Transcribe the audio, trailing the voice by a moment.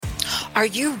Are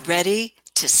you ready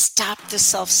to stop the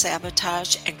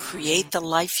self-sabotage and create the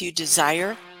life you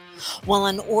desire? Well,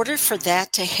 in order for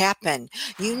that to happen,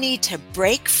 you need to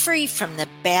break free from the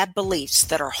bad beliefs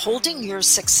that are holding your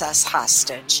success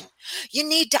hostage. You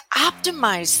need to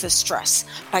optimize the stress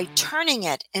by turning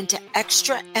it into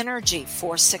extra energy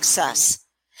for success.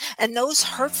 And those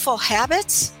hurtful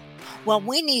habits? Well,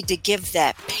 we need to give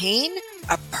that pain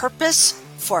a purpose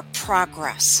for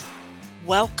progress.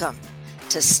 Welcome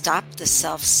to Stop the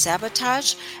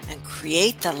Self-Sabotage and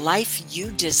Create the Life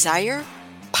You Desire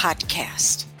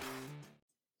podcast.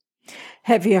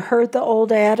 Have you heard the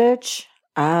old adage?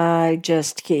 I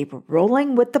just keep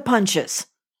rolling with the punches.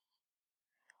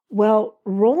 Well,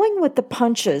 rolling with the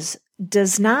punches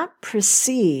does not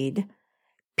precede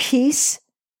peace,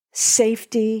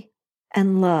 safety,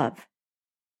 and love.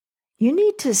 You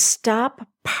need to stop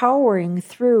powering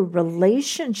through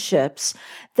relationships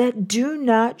that do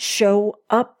not show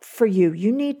up for you.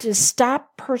 You need to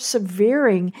stop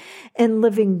persevering and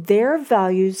living their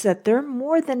values that they're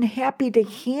more than happy to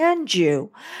hand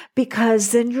you,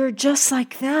 because then you're just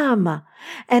like them.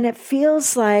 And it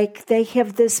feels like they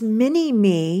have this mini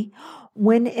me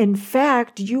when in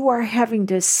fact you are having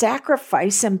to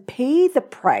sacrifice and pay the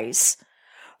price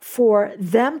for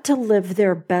them to live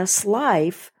their best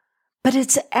life. But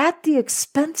it's at the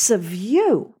expense of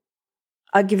you.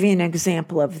 I'll give you an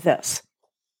example of this.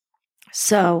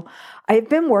 So I've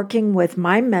been working with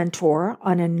my mentor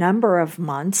on a number of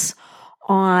months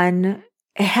on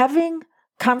having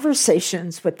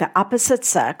conversations with the opposite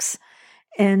sex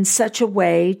in such a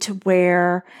way to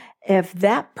where if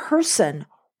that person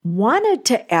wanted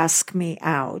to ask me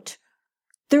out,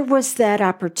 there was that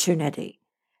opportunity,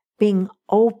 being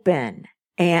open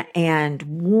and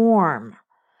warm,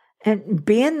 and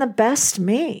being the best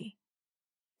me.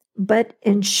 But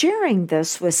in sharing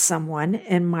this with someone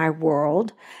in my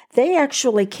world, they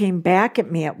actually came back at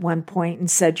me at one point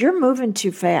and said, "You're moving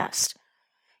too fast.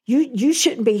 You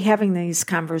shouldn't be having these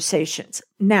conversations."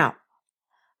 Now,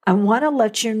 I want to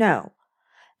let you know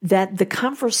that the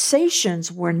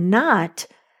conversations were not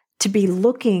to be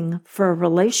looking for a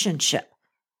relationship.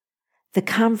 The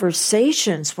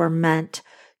conversations were meant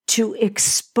to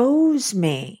expose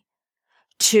me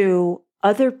to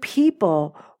other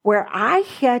people, where I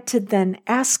had to then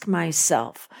ask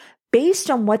myself,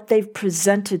 based on what they've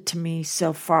presented to me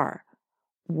so far,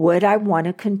 would I want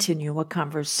to continue a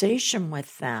conversation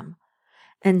with them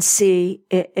and see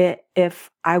if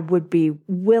I would be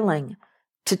willing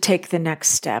to take the next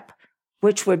step,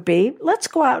 which would be, let's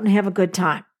go out and have a good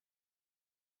time.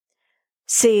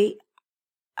 See,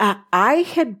 I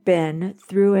had been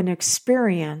through an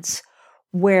experience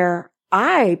where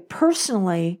I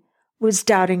personally was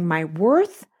doubting my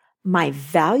worth, my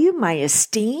value, my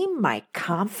esteem, my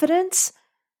confidence.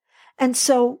 And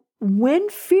so when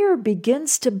fear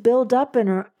begins to build up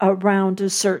around a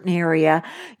certain area,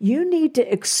 you need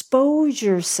to expose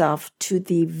yourself to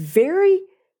the very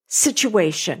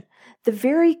situation, the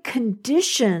very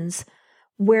conditions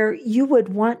where you would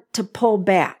want to pull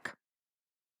back.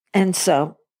 And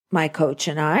so my coach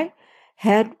and I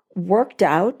had worked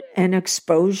out an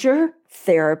exposure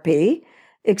therapy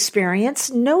experience,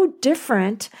 no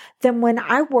different than when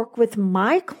I work with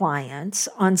my clients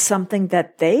on something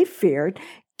that they feared,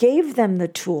 gave them the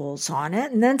tools on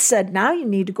it, and then said, now you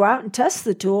need to go out and test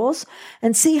the tools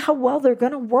and see how well they're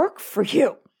going to work for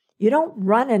you. You don't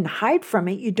run and hide from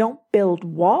it. You don't build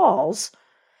walls.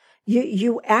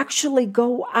 You actually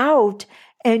go out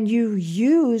and you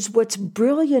use what's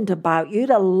brilliant about you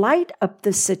to light up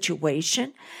the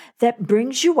situation that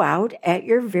brings you out at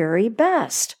your very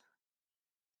best.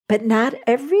 But not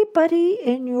everybody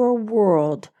in your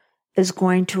world is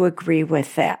going to agree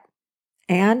with that.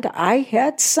 And I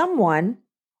had someone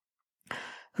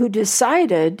who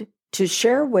decided to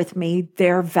share with me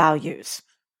their values.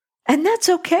 And that's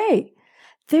okay.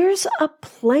 There's a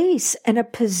place and a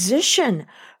position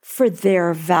for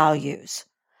their values.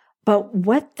 But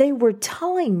what they were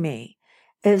telling me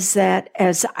is that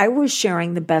as I was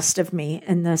sharing the best of me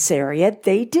in this area,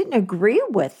 they didn't agree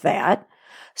with that.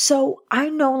 So I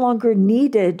no longer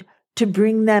needed to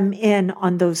bring them in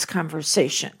on those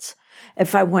conversations.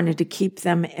 If I wanted to keep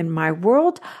them in my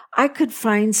world, I could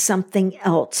find something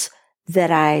else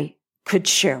that I could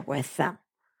share with them.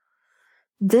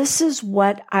 This is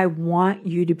what I want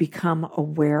you to become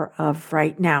aware of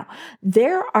right now.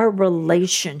 There are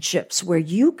relationships where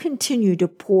you continue to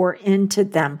pour into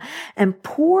them and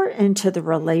pour into the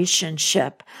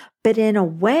relationship, but in a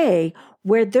way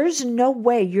where there's no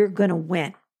way you're going to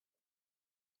win,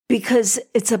 because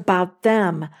it's about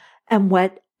them and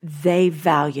what they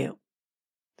value.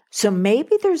 So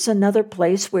maybe there's another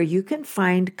place where you can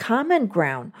find common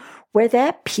ground, where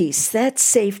that peace, that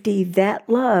safety, that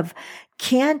love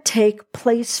can take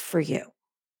place for you.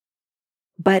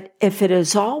 But if it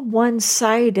is all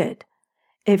one-sided,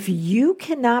 if you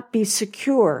cannot be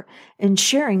secure in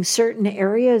sharing certain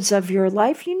areas of your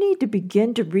life, you need to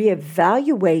begin to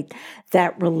reevaluate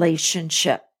that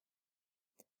relationship,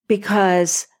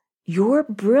 because your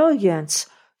brilliance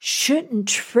shouldn't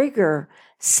trigger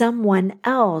someone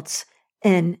else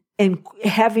in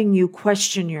having you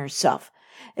question yourself.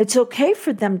 It's okay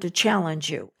for them to challenge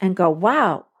you and go,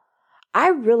 wow, I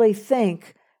really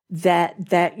think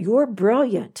that you're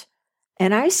brilliant.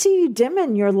 And I see you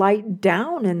dimming your light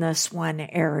down in this one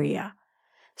area.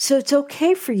 So it's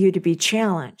okay for you to be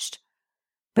challenged,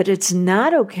 but it's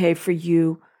not okay for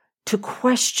you to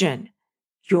question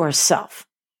yourself.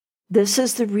 This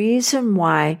is the reason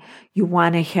why you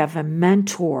want to have a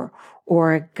mentor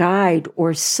or a guide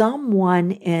or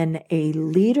someone in a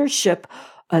leadership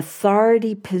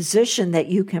authority position that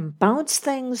you can bounce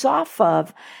things off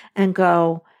of and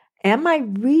go, am I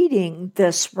reading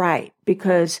this right?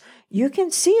 Because you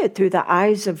can see it through the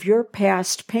eyes of your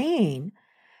past pain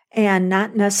and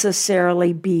not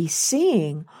necessarily be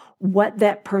seeing what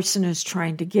that person is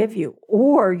trying to give you.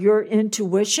 Or your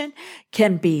intuition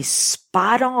can be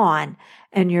spot on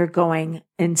and you're going,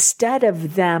 instead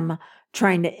of them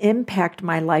trying to impact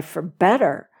my life for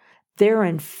better, they're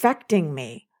infecting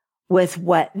me with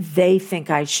what they think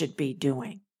I should be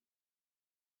doing.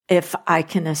 If I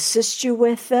can assist you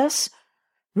with this,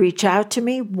 reach out to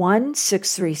me,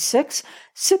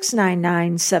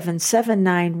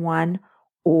 1-636-699-7791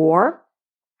 or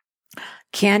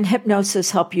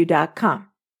canhypnosishelpyou.com.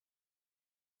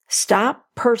 Stop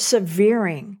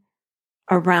persevering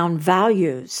around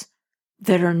values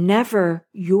that are never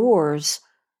yours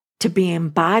to be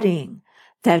embodying,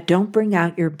 that don't bring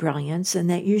out your brilliance and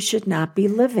that you should not be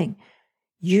living.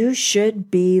 You should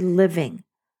be living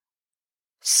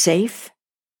safe,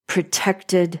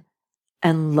 protected,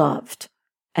 and loved.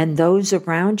 And those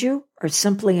around you are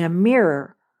simply a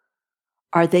mirror.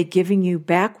 Are they giving you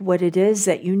back what it is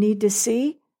that you need to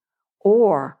see?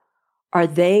 Or are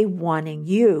they wanting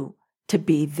you to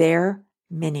be their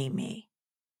mini-me?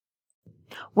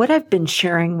 What I've been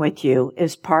sharing with you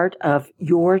is part of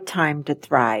your time to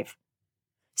thrive.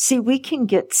 See, we can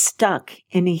get stuck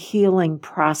in a healing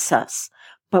process,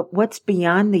 but what's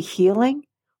beyond the healing?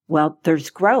 Well, there's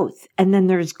growth, and then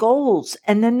there's goals,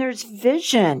 and then there's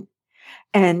vision.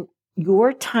 And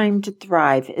your time to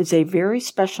thrive is a very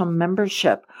special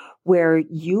membership where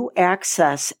you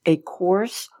access a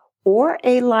course or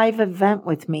a live event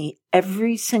with me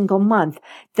every single month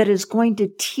that is going to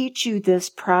teach you this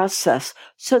process.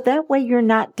 So that way you're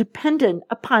not dependent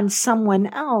upon someone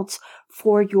else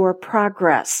for your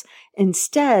progress.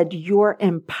 Instead, you're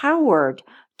empowered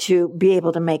to be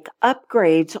able to make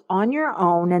upgrades on your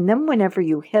own. And then whenever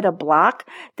you hit a block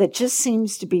that just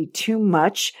seems to be too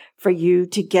much for you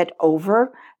to get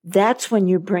over, that's when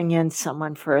you bring in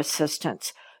someone for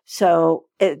assistance. So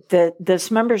this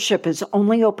membership is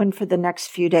only open for the next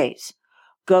few days.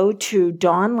 Go to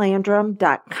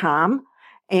dawnlandrum.com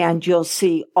and you'll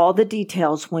see all the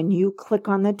details when you click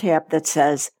on the tab that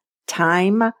says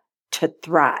Time to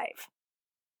Thrive.